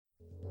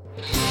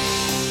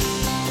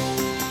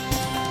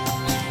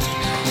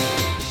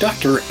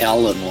Dr.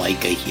 Alan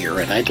Leica here,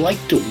 and I'd like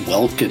to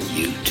welcome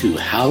you to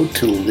How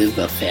to Live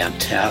a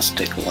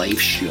Fantastic Life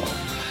show,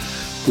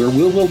 where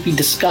we will be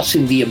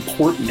discussing the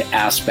important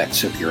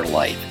aspects of your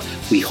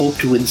life. We hope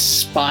to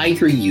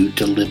inspire you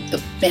to live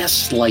the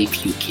best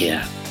life you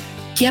can.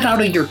 Get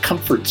out of your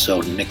comfort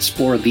zone and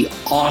explore the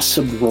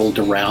awesome world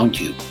around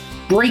you.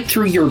 Break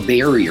through your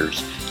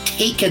barriers.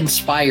 Take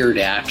inspired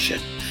action.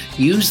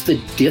 Use the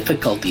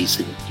difficulties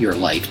in your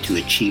life to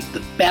achieve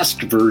the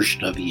best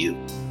version of you.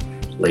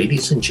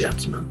 Ladies and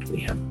gentlemen, we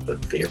have a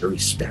very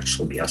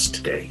special guest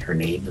today. Her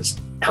name is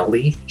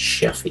Ellie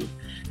Sheffy,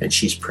 and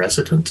she's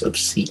president and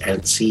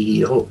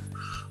CEO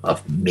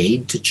of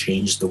Made to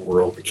Change the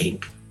World,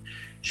 Inc.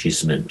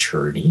 She's an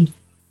attorney,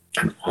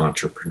 an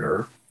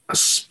entrepreneur, a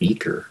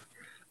speaker,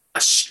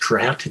 a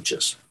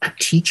strategist, a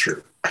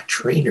teacher, a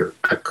trainer,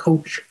 a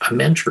coach, a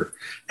mentor,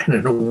 and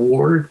an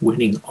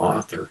award-winning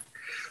author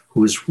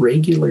who is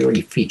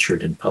regularly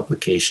featured in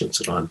publications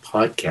and on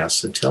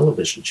podcasts and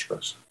television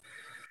shows.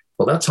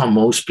 Well, that's how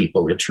most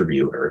people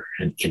interview her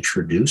and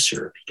introduce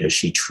her, because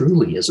she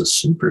truly is a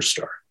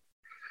superstar.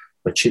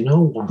 But you know,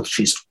 while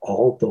she's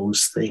all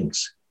those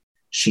things,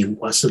 she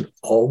wasn't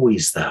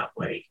always that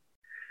way.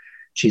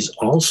 She's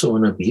also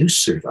an abuse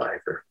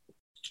survivor,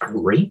 a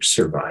rape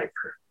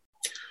survivor,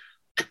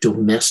 a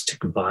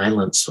domestic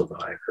violence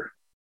survivor.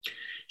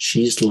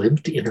 She's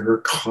lived in her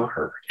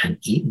car and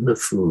eaten the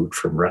food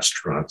from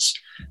restaurants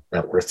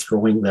that were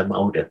throwing them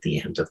out at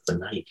the end of the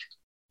night.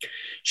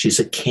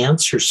 She's a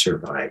cancer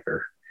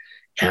survivor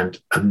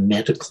and a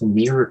medical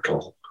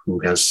miracle who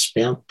has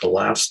spent the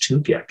last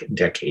 2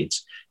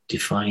 decades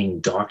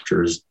defying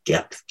doctors'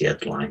 death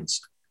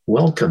deadlines.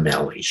 Welcome,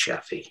 Ellie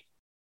Sheffy.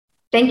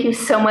 Thank you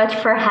so much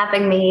for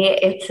having me.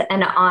 It's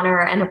an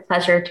honor and a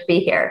pleasure to be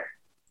here.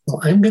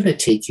 Well, I'm going to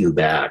take you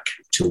back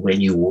to when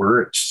you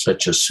weren't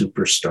such a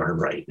superstar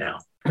right now.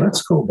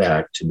 Let's go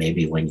back to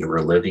maybe when you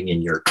were living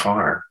in your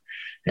car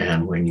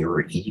and when you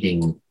were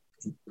eating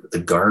the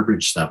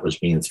garbage that was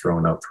being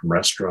thrown out from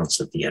restaurants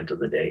at the end of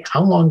the day.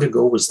 How long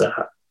ago was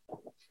that?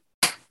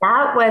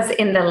 That was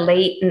in the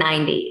late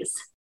 90s.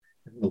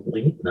 In the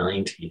late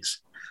 90s.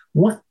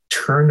 What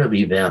turn of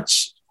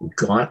events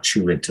got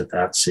you into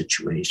that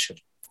situation?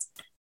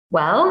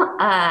 Well,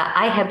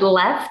 I had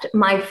left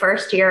my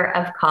first year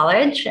of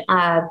college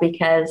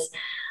because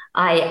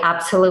I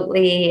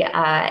absolutely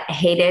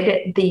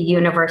hated the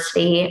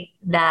university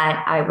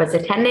that I was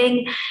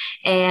attending.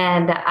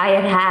 And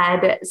I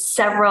had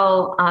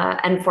several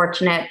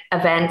unfortunate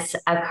events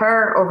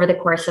occur over the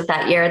course of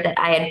that year that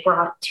I had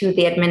brought to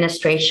the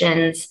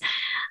administration's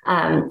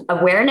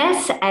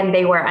awareness, and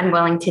they were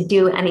unwilling to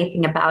do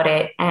anything about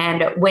it.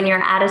 And when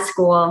you're at a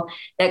school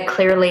that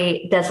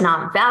clearly does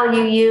not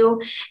value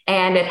you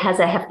and it has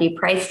a hefty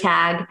price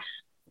tag,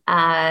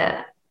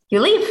 you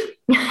leave.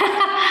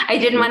 I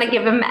didn't want to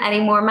give him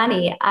any more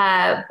money.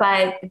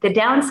 But the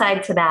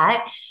downside to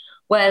that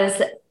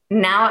was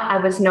now I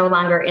was no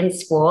longer in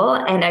school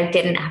and I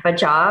didn't have a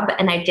job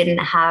and I didn't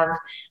have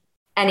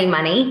any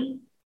money.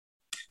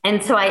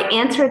 And so I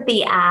answered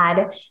the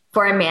ad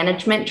for a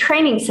management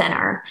training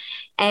center.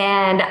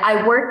 And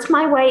I worked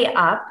my way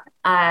up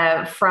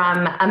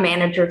from a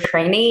manager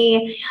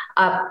trainee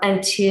up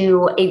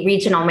into a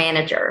regional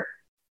manager.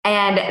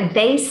 And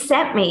they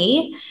sent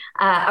me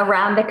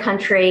around the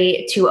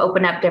country to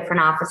open up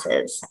different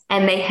offices.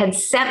 And they had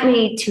sent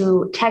me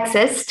to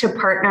Texas to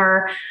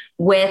partner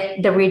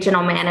with the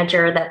regional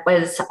manager that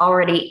was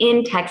already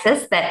in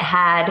Texas that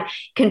had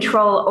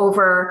control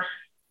over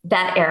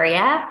that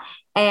area.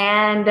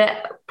 And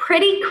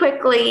pretty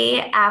quickly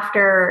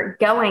after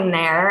going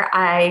there,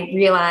 I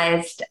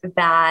realized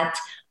that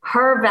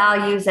her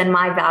values and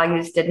my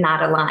values did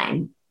not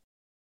align.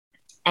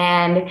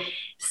 And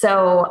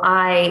so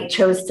I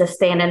chose to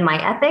stand in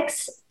my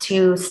ethics,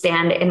 to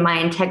stand in my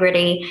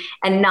integrity,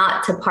 and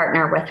not to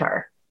partner with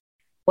her.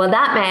 Well,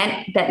 that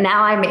meant that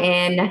now I'm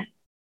in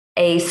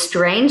a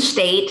strange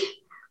state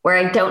where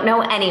I don't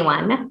know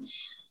anyone.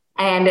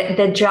 And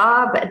the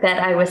job that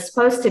I was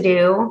supposed to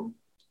do,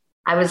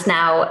 I was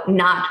now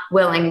not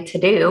willing to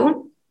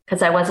do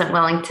because I wasn't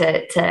willing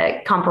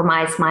to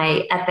compromise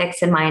my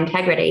ethics and my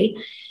integrity.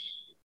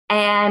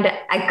 And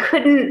I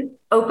couldn't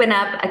open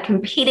up a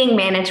competing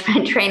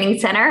management training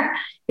center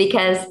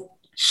because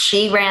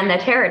she ran the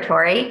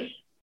territory.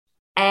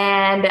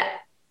 And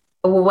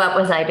what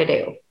was I to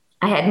do?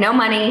 I had no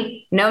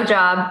money, no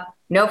job,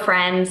 no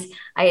friends.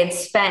 I had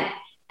spent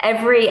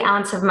every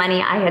ounce of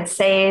money I had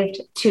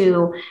saved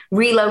to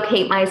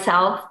relocate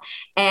myself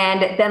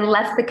and then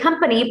left the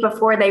company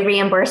before they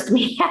reimbursed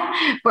me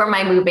for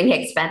my moving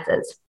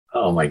expenses.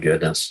 Oh my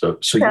goodness. So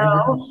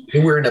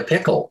you were in a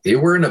pickle.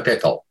 You were in a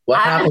pickle. What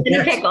happened next? I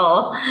was in a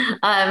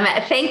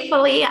pickle.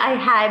 Thankfully, I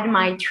had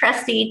my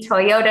trusty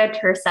Toyota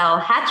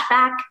Tercel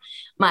hatchback,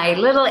 my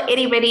little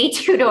itty bitty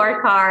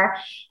 2-door car,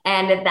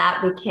 and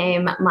that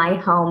became my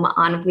home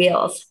on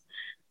wheels.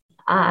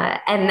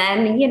 And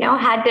then,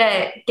 had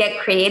to get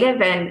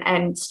creative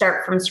and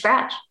start from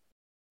scratch.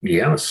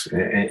 Yes.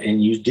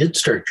 And you did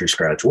start your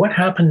scratch. What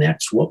happened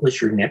next? What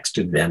was your next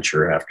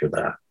adventure after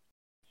that?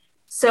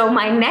 So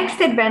my next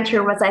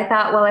adventure was, I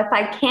thought, well, if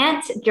I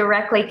can't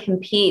directly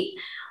compete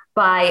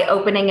by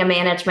opening a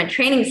management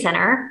training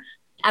center,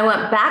 I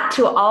went back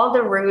to all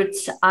the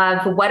roots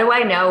of what do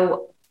I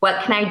know?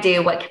 What can I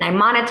do? What can I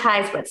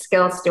monetize? What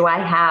skills do I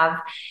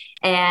have?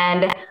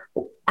 And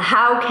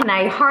how can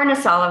I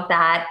harness all of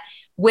that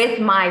with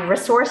my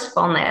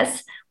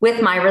resourcefulness,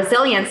 with my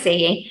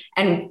resiliency,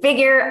 and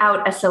figure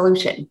out a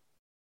solution?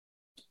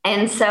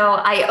 And so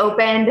I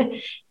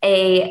opened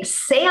a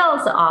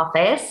sales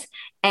office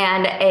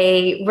and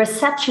a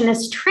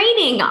receptionist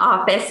training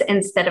office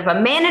instead of a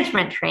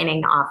management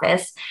training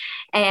office.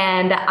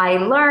 And I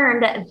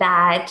learned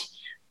that.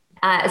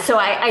 So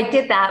I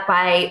did that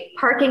by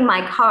parking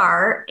my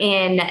car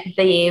in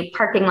the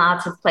parking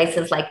lots of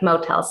places like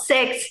Motel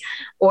 6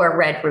 or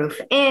Red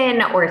Roof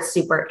Inn or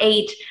Super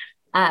 8.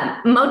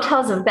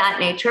 Motels of that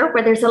nature,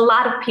 where there's a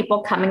lot of people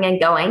coming and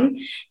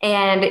going,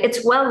 and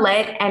it's well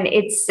lit and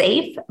it's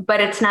safe, but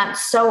it's not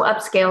so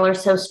upscale or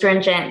so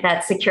stringent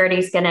that security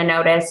is going to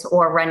notice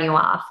or run you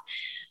off.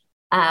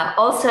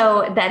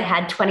 Also, that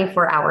had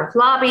 24-hour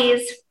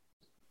lobbies,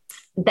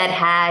 that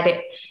had,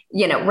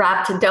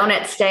 wrapped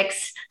donut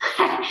sticks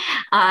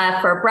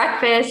for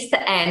breakfast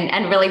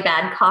and really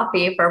bad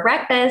coffee for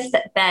breakfast,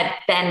 that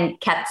then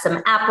kept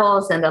some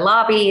apples in the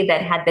lobby,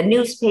 that had the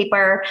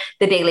newspaper,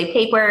 the daily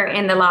paper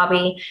in the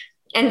lobby.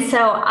 And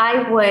so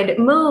I would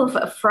move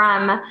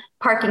from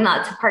parking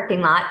lot to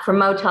parking lot, from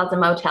motel to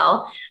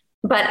motel,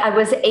 but I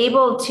was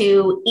able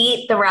to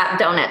eat the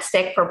wrapped donut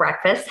stick for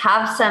breakfast,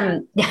 have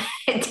some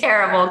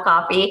terrible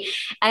coffee,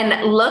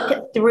 and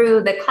look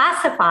through the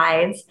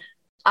classifieds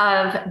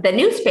of the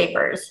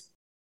newspapers.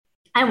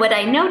 And what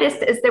I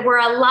noticed is there were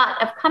a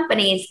lot of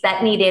companies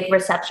that needed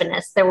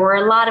receptionists. There were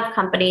a lot of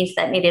companies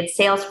that needed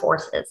sales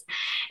forces.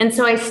 And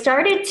so I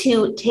started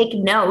to take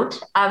note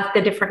of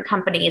the different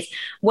companies.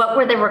 What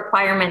were the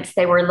requirements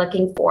they were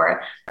looking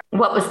for?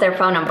 What was their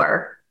phone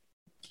number?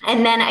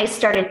 And then I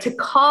started to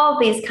call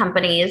these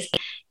companies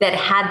that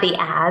had the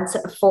ads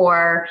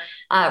for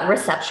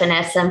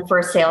receptionists and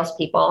for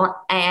salespeople.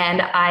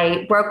 And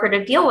I brokered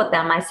a deal with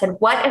them. I said,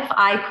 what if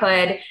I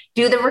could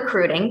do the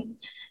recruiting,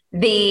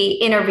 the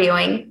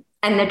interviewing,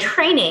 and the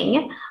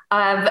training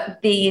of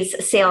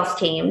these sales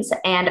teams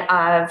and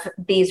of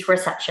these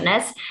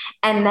receptionists,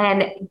 and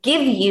then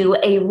give you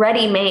a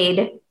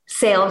ready-made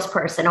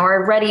salesperson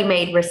or a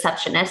ready-made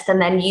receptionist, and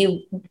then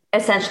you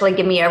essentially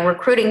give me a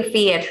recruiting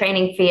fee, a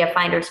training fee, a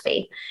finder's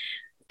fee.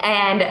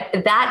 And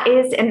that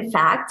is, in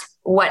fact,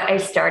 what I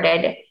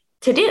started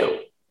to do.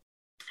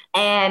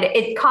 And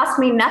it cost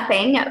me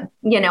nothing.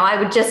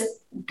 I would just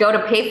go to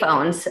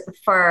payphones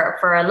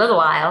for a little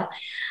while.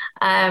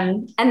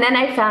 And then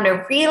I found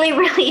a really,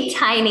 really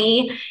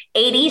tiny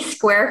 80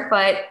 square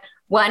foot,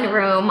 one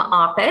room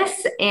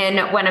office in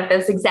one of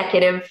those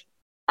executive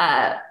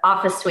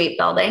office suite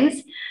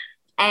buildings.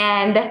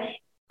 And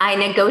I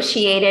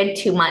negotiated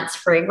 2 months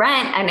free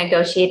rent. I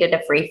negotiated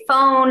a free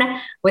phone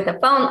with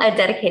a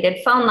dedicated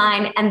phone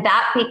line. And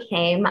that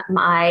became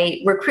my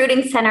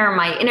recruiting center,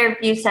 my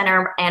interview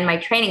center, and my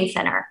training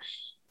center.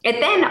 It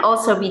then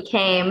also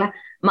became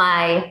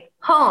my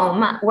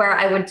home, where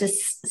I would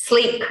just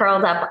sleep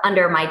curled up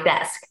under my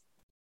desk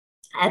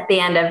at the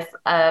end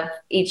of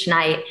each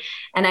night.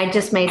 And I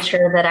just made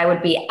sure that I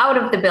would be out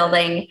of the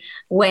building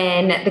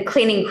when the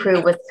cleaning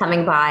crew was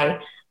coming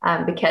by,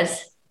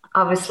 because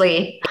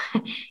obviously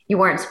you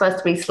weren't supposed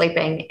to be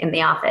sleeping in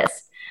the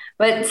office.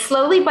 But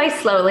slowly by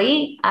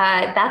slowly,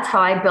 that's how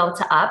I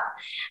built up,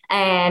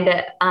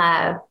 and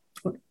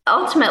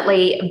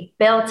ultimately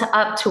built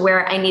up to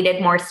where I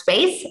needed more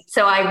space.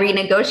 So I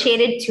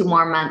renegotiated 2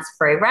 more months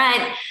free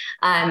rent,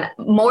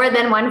 more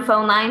than one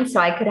phone line. So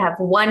I could have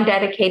one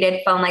dedicated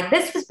phone. Like,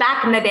 this was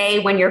back in the day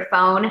when your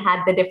phone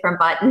had the different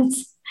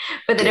buttons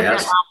for the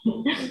different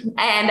lines.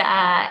 And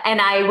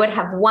I would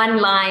have one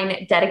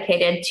line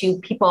dedicated to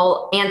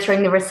people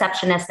answering the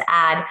receptionist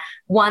ad,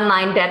 one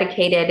line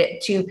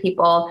dedicated to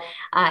people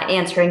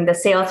answering the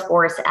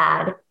Salesforce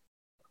ad.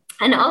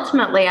 And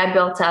ultimately, I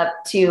built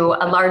up to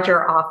a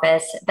larger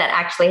office that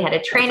actually had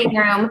a training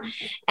room,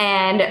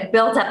 and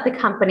built up the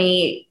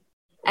company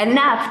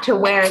enough to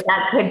where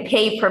that could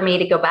pay for me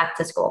to go back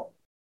to school.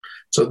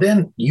 So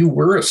then you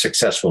were a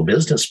successful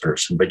business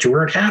person, but you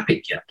weren't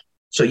happy yet.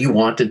 So you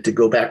wanted to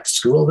go back to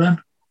school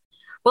then?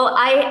 Well,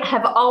 I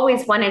have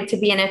always wanted to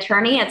be an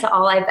attorney. It's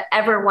all I've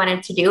ever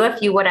wanted to do.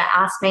 If you would have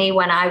asked me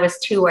when I was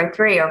 2 or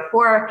 3 or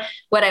 4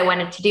 what I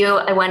wanted to do,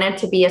 I wanted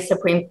to be a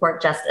Supreme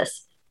Court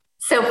justice.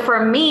 So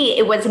for me,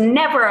 it was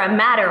never a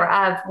matter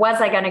of, was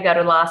I going to go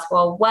to law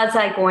school? Was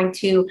I going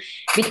to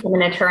become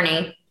an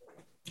attorney?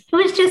 It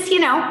was just,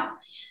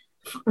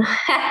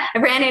 I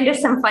ran into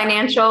some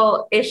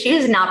financial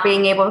issues, not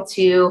being able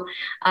to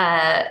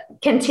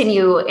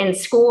continue in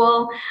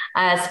school,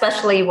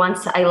 especially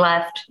once I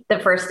left the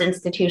first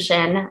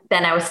institution.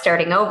 Then I was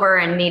starting over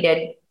and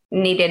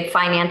needed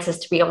finances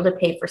to be able to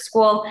pay for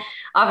school.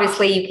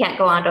 Obviously, you can't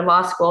go on to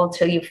law school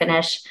until you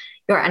finish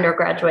your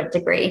undergraduate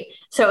degree.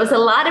 So it was a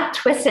lot of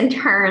twists and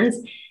turns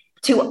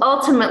to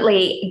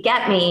ultimately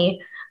get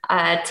me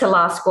to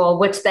law school,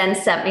 which then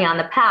set me on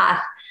the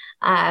path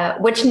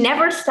which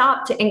never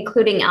stopped,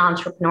 including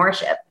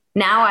entrepreneurship.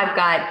 Now I've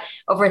got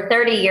over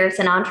 30 years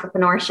in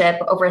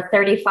entrepreneurship, over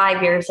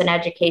 35 years in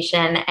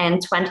education,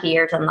 and 20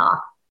 years in law.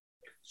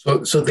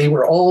 So they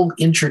were all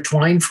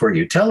intertwined for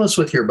you. Tell us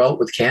with your bout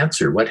with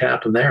cancer. What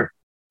happened there?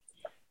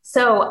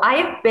 So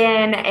I've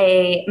been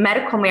a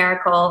medical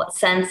miracle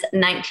since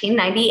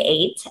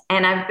 1998,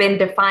 and I've been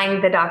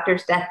defying the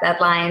doctor's death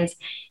deadlines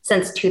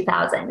since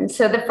 2000.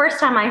 So the first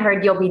time I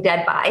heard you'll be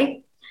dead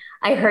by,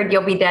 I heard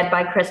you'll be dead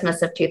by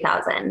Christmas of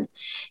 2000.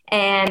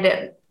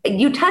 And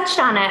you touched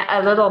on it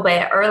a little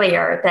bit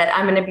earlier that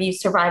I'm an abuse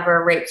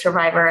survivor, rape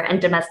survivor, and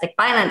domestic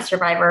violence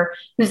survivor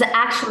who's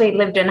actually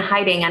lived in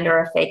hiding under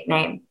a fake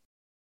name.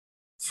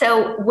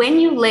 So when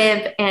you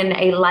live in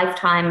a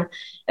lifetime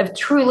of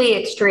truly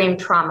extreme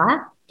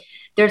trauma,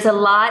 there's a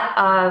lot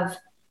of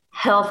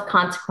health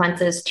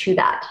consequences to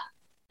that.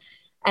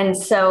 And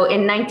so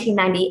in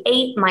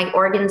 1998, my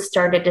organs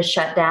started to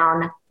shut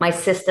down. My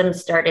system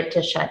started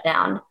to shut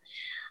down.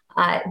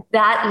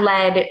 That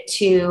led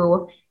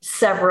to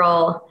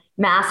several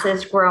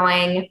masses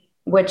growing,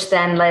 which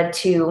then led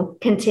to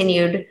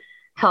continued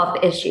health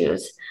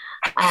issues.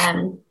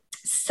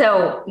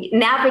 So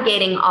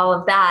navigating all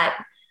of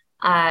that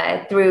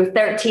through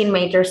 13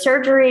 major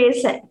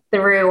surgeries,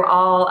 through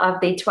all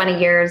of the 20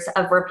 years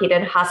of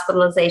repeated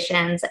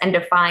hospitalizations and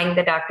defying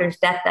the doctor's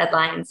death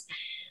deadlines.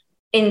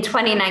 In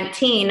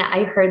 2019,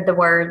 I heard the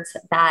words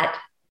that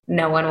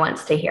no one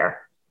wants to hear.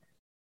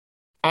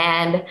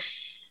 And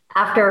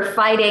after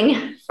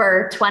fighting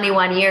for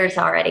 21 years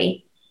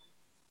already,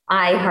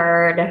 I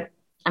heard,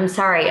 I'm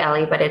sorry,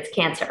 Ellie, but it's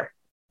cancer.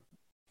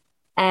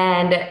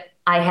 And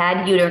I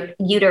had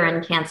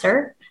uterine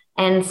cancer.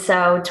 And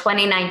so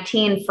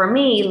 2019 for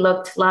me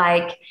looked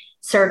like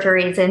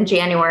surgeries in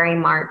January,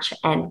 March,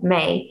 and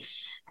May.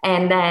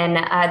 And then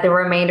the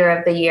remainder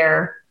of the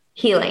year,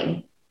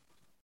 healing.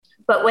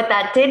 But what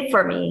that did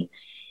for me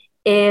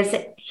is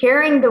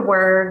hearing the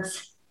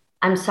words,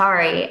 I'm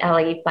sorry,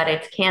 Ellie, but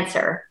it's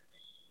cancer,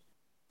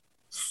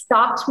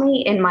 stopped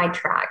me in my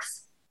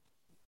tracks.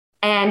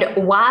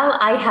 And while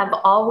I have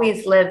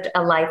always lived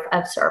a life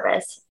of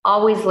service,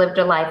 always lived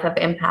a life of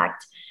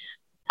impact,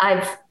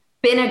 I've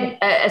been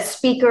a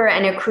speaker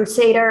and a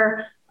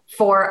crusader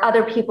for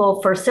other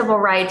people, for civil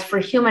rights, for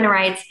human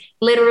rights,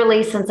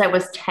 literally since I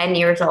was 10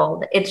 years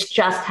old. It's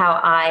just how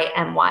I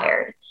am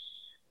wired.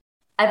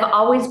 I've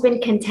always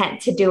been content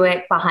to do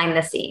it behind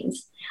the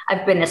scenes.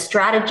 I've been a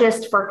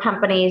strategist for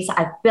companies.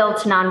 I've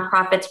built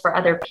nonprofits for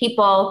other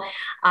people.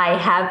 I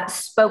have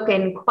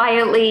spoken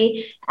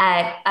quietly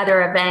at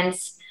other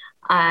events.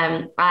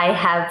 I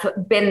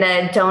have been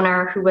the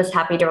donor who was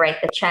happy to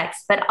write the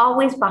checks, but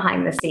always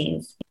behind the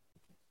scenes.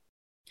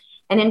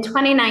 And in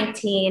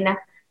 2019,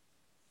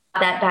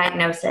 that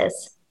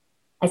diagnosis,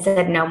 I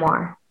said, no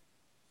more.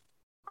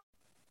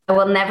 I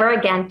will never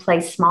again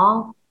play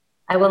small.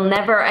 I will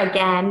never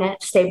again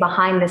stay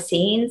behind the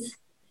scenes,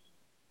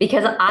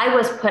 because I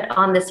was put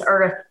on this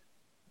earth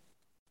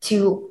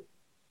to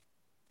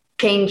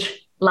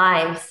change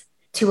lives,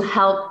 to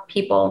help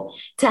people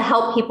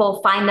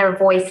find their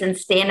voice and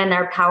stand in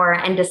their power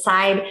and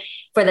decide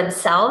for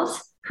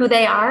themselves who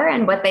they are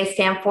and what they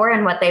stand for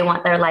and what they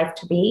want their life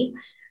to be,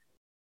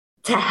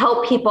 to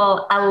help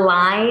people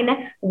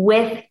align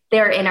with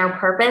their inner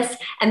purpose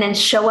and then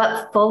show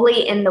up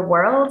fully in the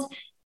world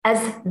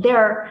as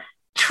their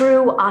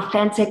true,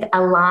 authentic,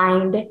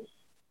 aligned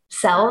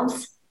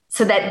selves,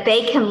 so that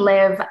they can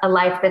live a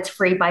life that's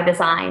free by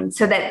design,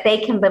 so that they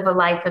can live a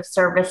life of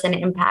service and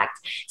impact,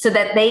 so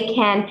that they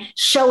can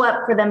show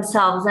up for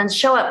themselves and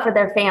show up for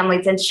their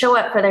families and show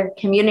up for their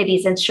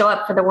communities and show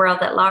up for the world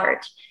at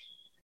large.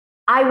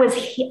 I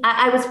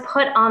was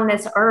put on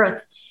this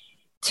earth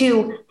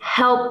to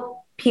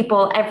help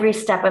people every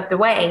step of the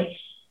way.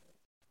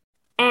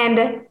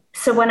 And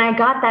so when I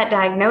got that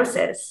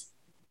diagnosis,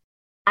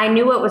 I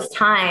knew it was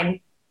time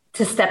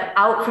to step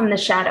out from the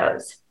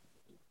shadows,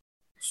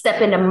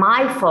 step into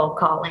my full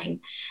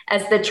calling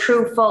as the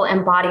true full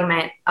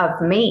embodiment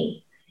of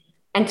me,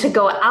 and to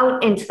go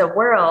out into the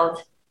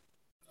world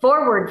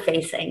forward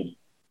facing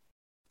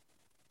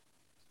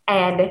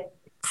and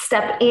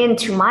step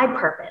into my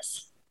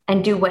purpose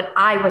and do what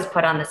I was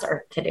put on this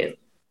earth to do.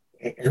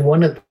 And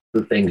one of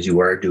the things you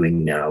are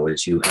doing now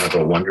is you have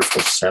a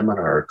wonderful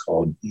seminar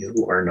called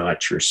You Are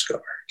Not Your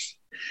Scars.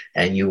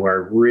 And you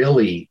are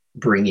really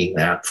bringing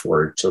that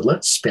forward. So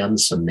let's spend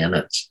some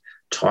minutes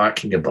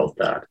talking about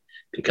that,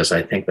 because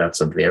I think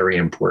that's a very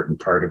important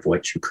part of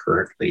what you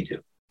currently do.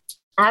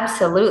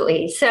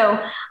 Absolutely.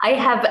 So I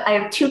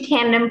have two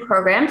tandem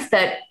programs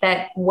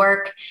that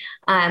work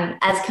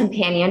as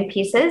companion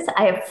pieces.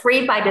 I have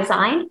Free by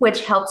Design,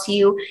 which helps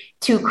you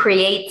to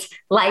create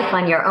life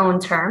on your own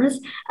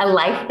terms, a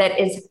life that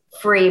is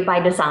free by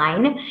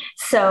design,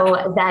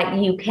 so that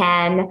you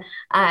can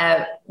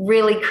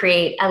really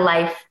create a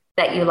life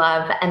that you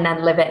love and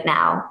then live it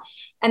now.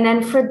 And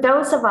then for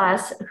those of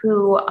us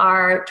who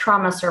are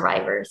trauma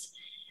survivors,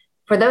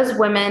 for those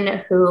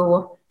women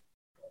who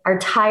are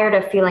tired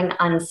of feeling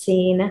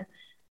unseen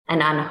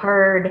and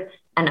unheard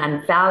and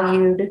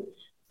unvalued,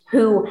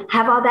 who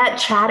have all that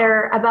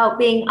chatter about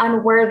being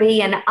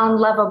unworthy and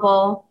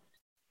unlovable,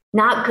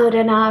 not good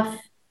enough,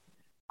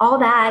 all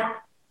that,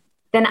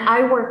 then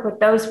I work with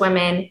those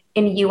women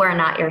in You Are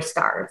Not Your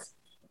Scars.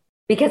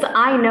 Because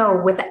I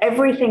know with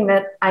everything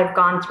that I've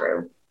gone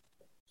through,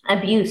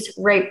 abuse,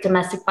 rape,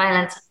 domestic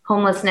violence,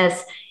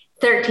 homelessness,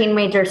 13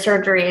 major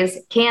surgeries,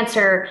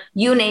 cancer,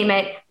 you name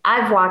it,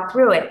 I've walked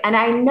through it. And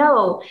I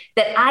know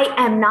that I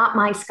am not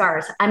my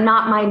scars. I'm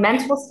not my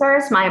mental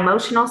scars, my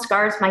emotional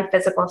scars, my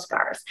physical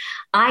scars.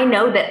 I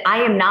know that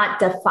I am not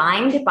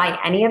defined by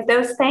any of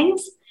those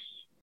things.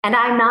 And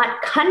I'm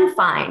not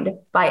confined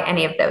by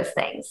any of those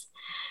things.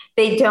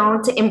 They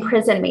don't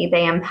imprison me,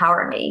 they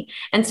empower me.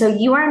 And so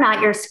You Are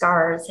Not Your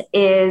Scars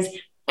is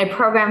a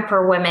program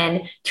for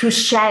women to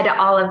shed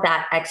all of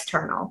that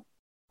external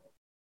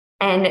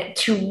and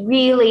to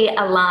really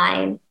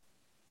align,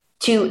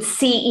 to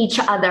see each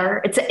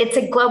other. It's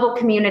a global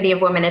community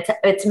of women.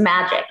 It's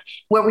magic,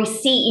 where we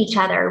see each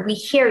other, we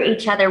hear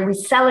each other, we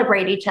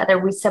celebrate each other,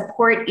 we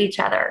support each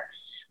other.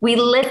 We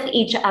lift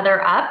each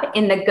other up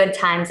in the good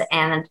times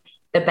and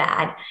the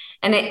bad.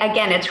 And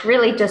again, it's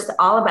really just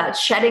all about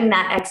shedding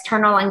that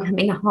external and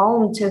coming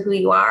home to who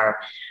you are,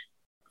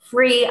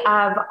 free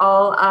of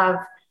all of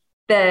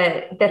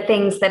the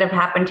things that have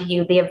happened to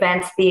you, the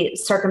events, the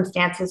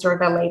circumstances, or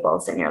the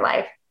labels in your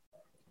life.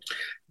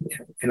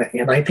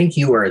 And I think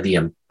you are the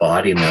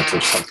embodiment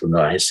of something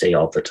that I say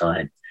all the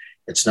time.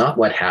 It's not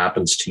what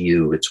happens to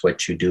you, it's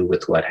what you do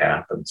with what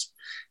happens.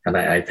 And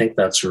I think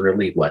that's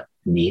really what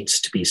needs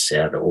to be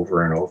said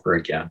over and over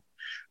again.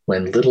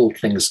 When little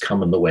things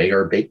come in the way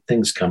or big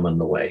things come in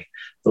the way,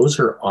 those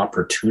are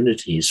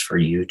opportunities for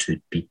you to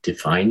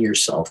define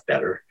yourself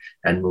better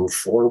and move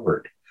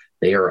forward.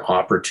 They are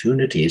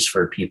opportunities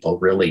for people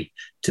really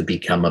to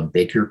become a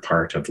bigger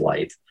part of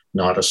life,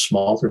 not a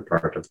smaller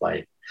part of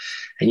life.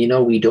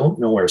 And we don't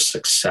know our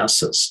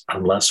successes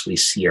unless we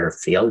see our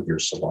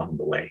failures along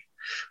the way,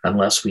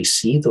 unless we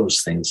see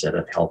those things that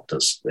have helped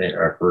us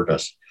or hurt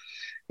us.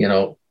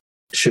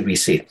 Should we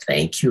say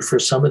thank you for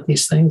some of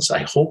these things? I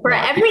hope for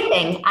not.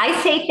 Everything. I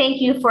say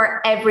thank you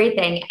for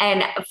everything.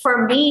 And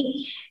for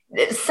me,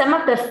 some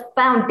of the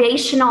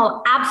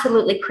foundational,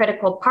 absolutely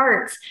critical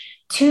parts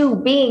to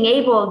being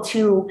able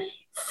to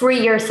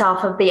free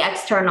yourself of the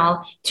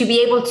external, to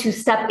be able to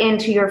step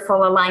into your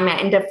full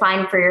alignment and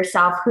define for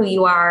yourself who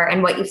you are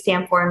and what you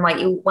stand for and what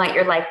you want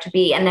your life to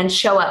be, and then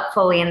show up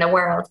fully in the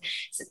world.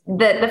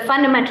 The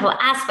fundamental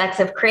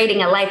aspects of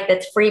creating a life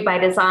that's free by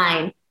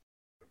design,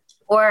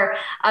 or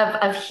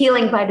of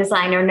healing by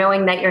design, or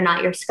knowing that you're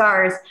not your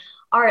scars,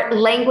 are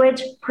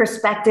language,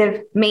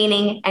 perspective,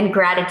 meaning, and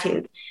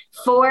gratitude.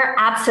 4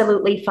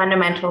 absolutely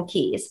fundamental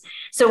keys.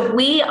 So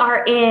we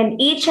are in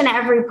each and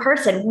every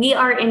person, we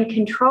are in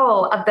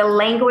control of the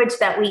language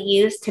that we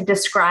use to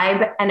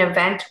describe an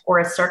event or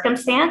a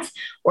circumstance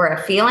or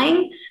a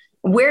feeling.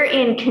 We're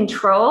in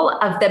control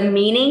of the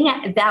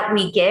meaning that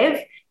we give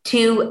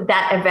to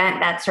that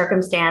event, that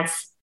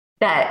circumstance,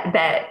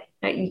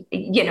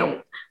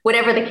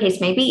 whatever the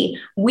case may be.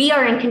 We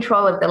are in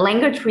control of the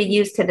language we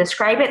use to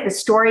describe it, the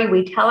story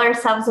we tell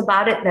ourselves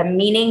about it, the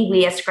meaning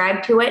we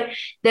ascribe to it,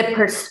 the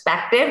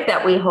perspective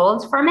that we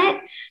hold from it.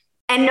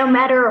 And no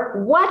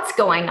matter what's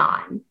going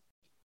on,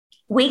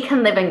 we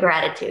can live in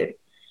gratitude.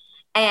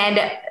 And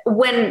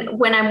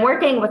when I'm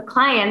working with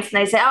clients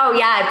and they say, oh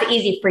yeah, it's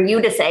easy for you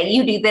to say,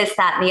 you do this,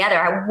 that, and the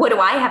other, what do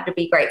I have to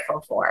be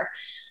grateful for?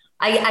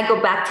 I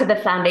go back to the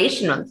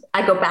foundations.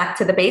 I go back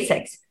to the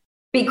basics.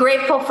 Be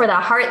grateful for the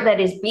heart that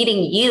is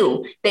beating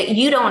you, that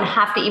you don't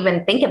have to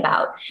even think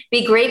about.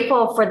 Be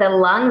grateful for the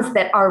lungs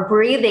that are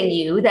breathing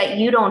you, that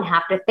you don't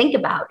have to think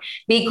about.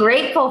 Be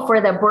grateful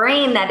for the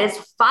brain that is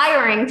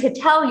firing to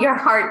tell your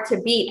heart to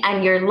beat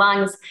and your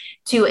lungs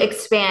to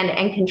expand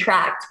and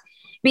contract.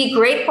 Be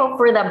grateful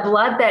for the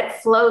blood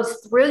that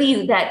flows through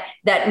you,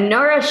 that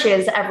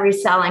nourishes every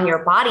cell in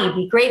your body.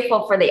 Be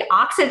grateful for the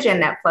oxygen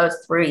that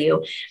flows through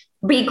you.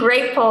 Be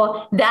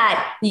grateful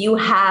that you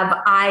have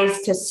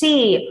eyes to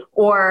see,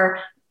 or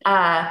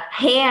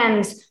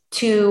hands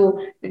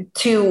to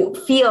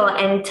feel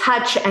and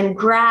touch and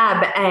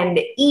grab and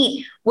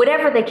eat,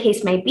 whatever the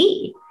case may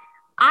be.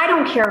 I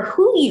don't care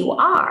who you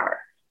are.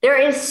 There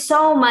is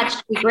so much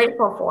to be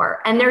grateful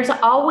for. And there's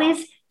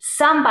always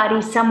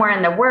somebody somewhere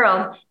in the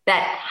world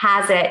that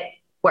has it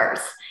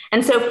worse.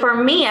 And so for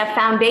me, a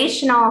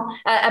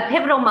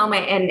pivotal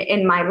moment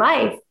in my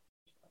life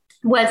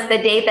was the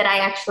day that I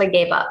actually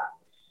gave up.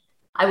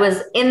 I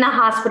was in the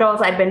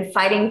hospitals. I'd been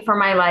fighting for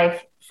my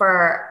life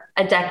for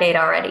a decade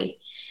already.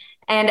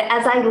 And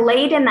as I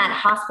laid in that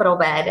hospital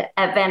bed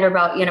at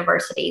Vanderbilt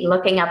University,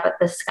 looking up at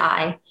the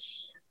sky,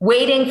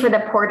 waiting for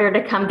the porter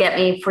to come get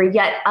me for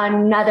yet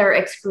another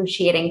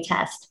excruciating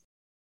test,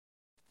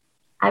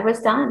 I was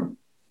done.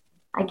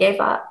 I gave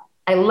up.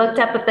 I looked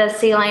up at the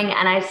ceiling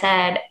and I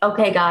said,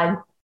 okay, God,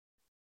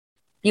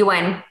 you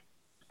win.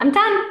 I'm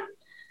done.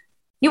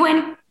 You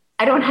win.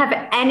 I don't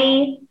have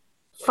any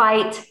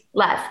fight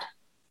left.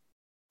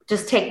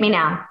 Just take me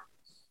now.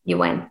 You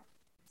win.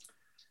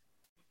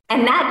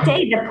 And that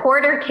day, the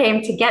porter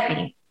came to get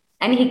me.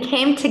 And he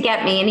came to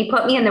get me and he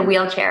put me in the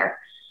wheelchair.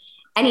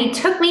 And he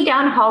took me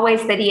down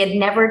hallways that he had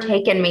never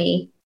taken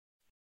me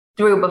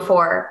through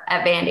before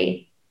at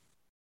Vandy.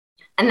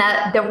 And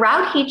the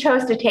route he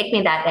chose to take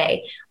me that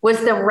day was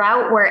the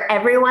route where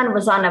everyone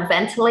was on a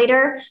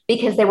ventilator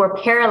because they were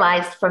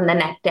paralyzed from the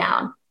neck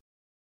down.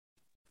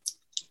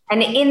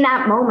 And in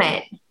that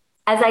moment,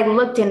 as I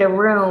looked into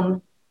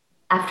room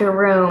after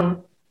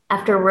room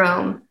after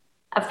room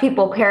of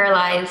people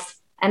paralyzed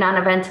and on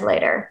a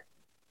ventilator,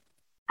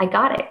 I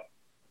got it.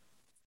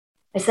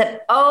 I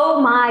said, oh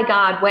my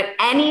God, what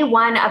any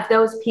one of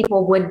those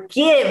people would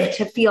give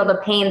to feel the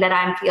pain that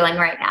I'm feeling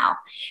right now,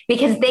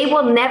 because they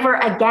will never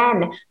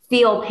again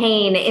feel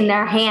pain in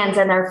their hands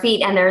and their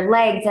feet and their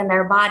legs and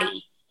their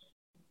body.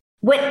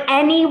 What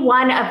any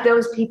one of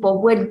those people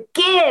would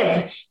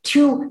give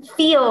to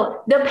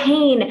feel the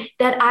pain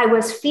that I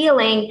was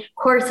feeling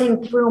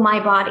coursing through my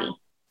body.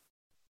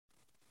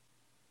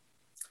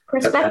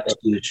 Perspective.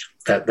 That's huge.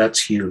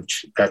 That's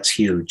huge. That's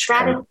huge.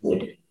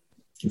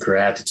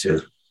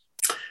 Gratitude.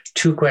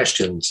 2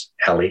 questions,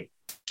 Ellie.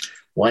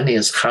 One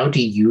is, how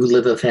do you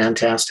live a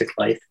fantastic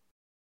life?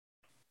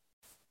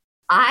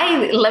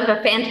 I live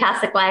a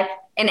fantastic life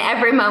in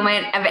every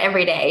moment of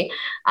every day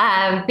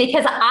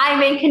because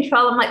I'm in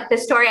control of the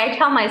story I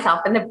tell myself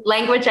and the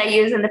language I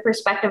use and the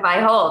perspective I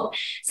hold.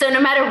 So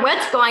no matter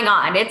what's going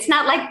on, it's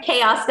not like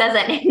chaos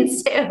doesn't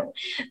ensue,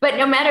 but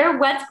no matter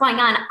what's going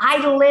on,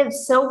 I live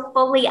so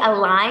fully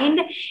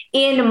aligned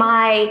in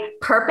my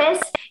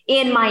purpose,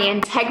 in my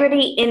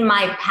integrity, in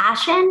my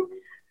passion,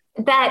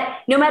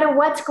 that no matter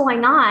what's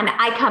going on,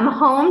 I come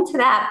home to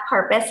that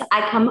purpose.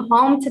 I come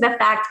home to the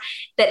fact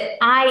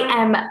that I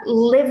am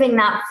living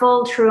that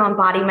full, true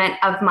embodiment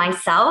of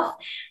myself.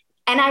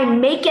 And I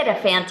make it a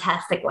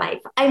fantastic life.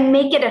 I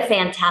make it a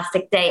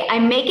fantastic day. I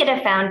make it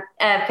a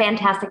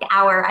fantastic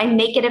hour. I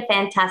make it a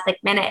fantastic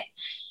minute.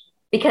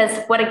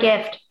 Because what a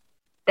gift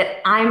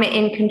that I'm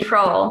in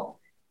control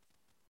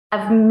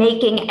of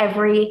making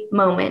every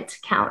moment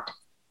count.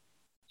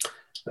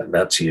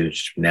 That's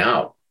huge.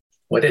 Now,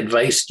 what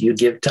advice do you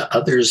give to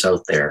others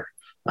out there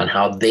on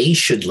how they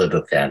should live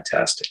a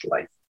fantastic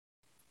life?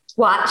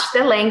 Watch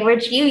the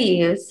language you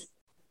use.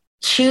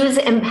 Choose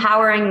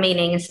empowering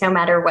meanings no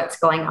matter what's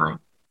going on.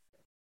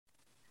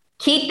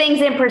 Keep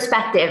things in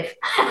perspective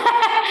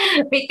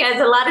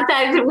because a lot of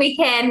times we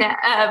can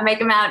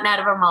make a mountain out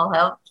of a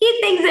molehill. Keep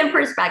things in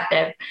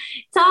perspective.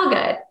 It's all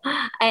good.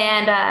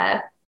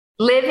 And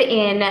live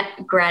in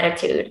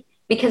gratitude.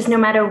 Because no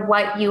matter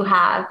what you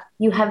have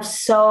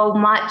so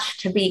much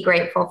to be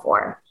grateful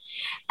for.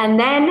 And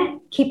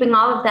then keeping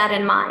all of that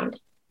in mind,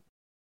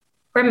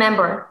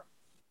 remember,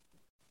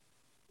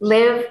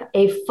 live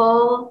a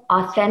full,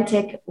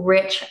 authentic,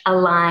 rich,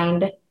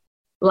 aligned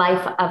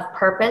life of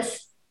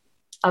purpose,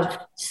 of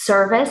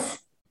service,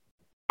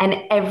 and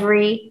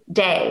every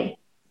day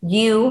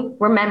you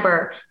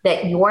remember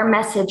that your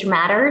message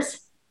matters,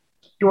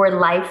 your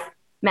life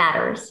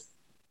matters,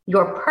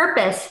 your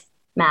purpose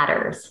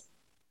matters.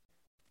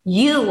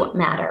 You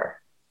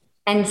matter,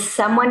 and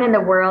someone in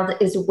the world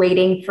is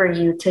waiting for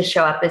you to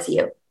show up as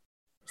you.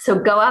 So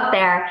go out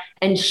there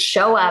and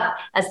show up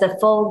as the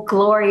full,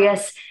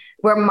 glorious,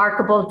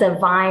 remarkable,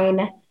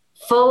 divine,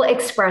 full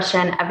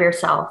expression of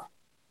yourself,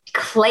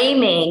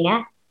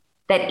 claiming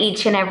that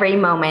each and every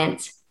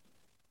moment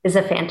is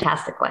a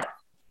fantastic life.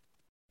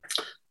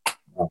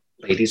 Well,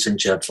 ladies and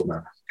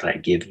gentlemen, I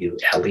give you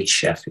Ellie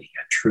Sheffy,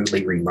 a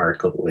truly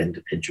remarkable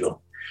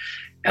individual.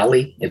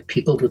 Ellie, if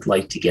people would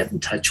like to get in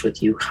touch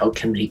with you, how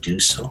can they do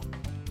so?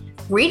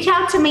 Reach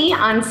out to me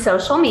on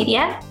social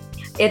media.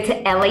 It's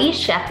Ellie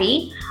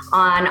Sheffy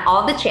on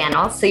all the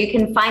channels. So you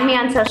can find me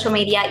on social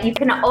media. You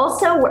can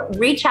also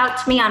reach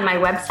out to me on my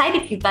website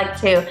if you'd like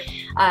to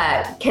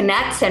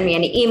connect, send me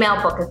an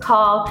email, book a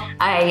call.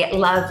 I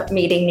love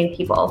meeting new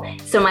people.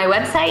 So my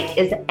website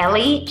is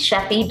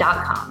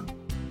elliesheffy.com.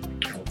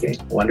 Okay,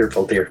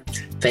 wonderful, dear.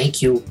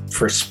 Thank you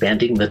for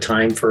spending the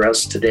time for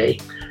us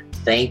today.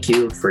 Thank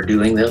you for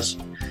doing this.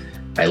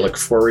 I look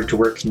forward to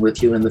working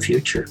with you in the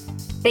future.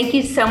 Thank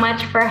you so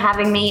much for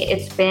having me.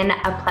 It's been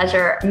a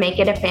pleasure. Make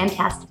it a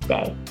fantastic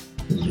day.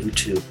 You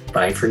too.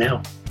 Bye for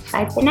now.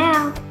 Bye for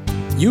now.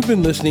 You've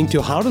been listening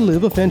to How to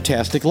Live a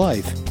Fantastic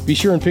Life. Be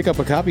sure and pick up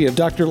a copy of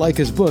Dr.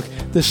 Lyka's book,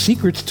 The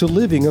Secrets to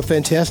Living a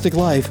Fantastic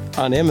Life,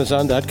 on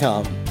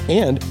Amazon.com.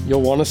 And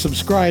you'll want to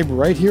subscribe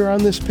right here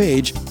on this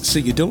page so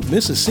you don't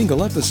miss a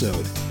single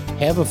episode.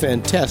 Have a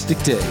fantastic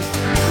day.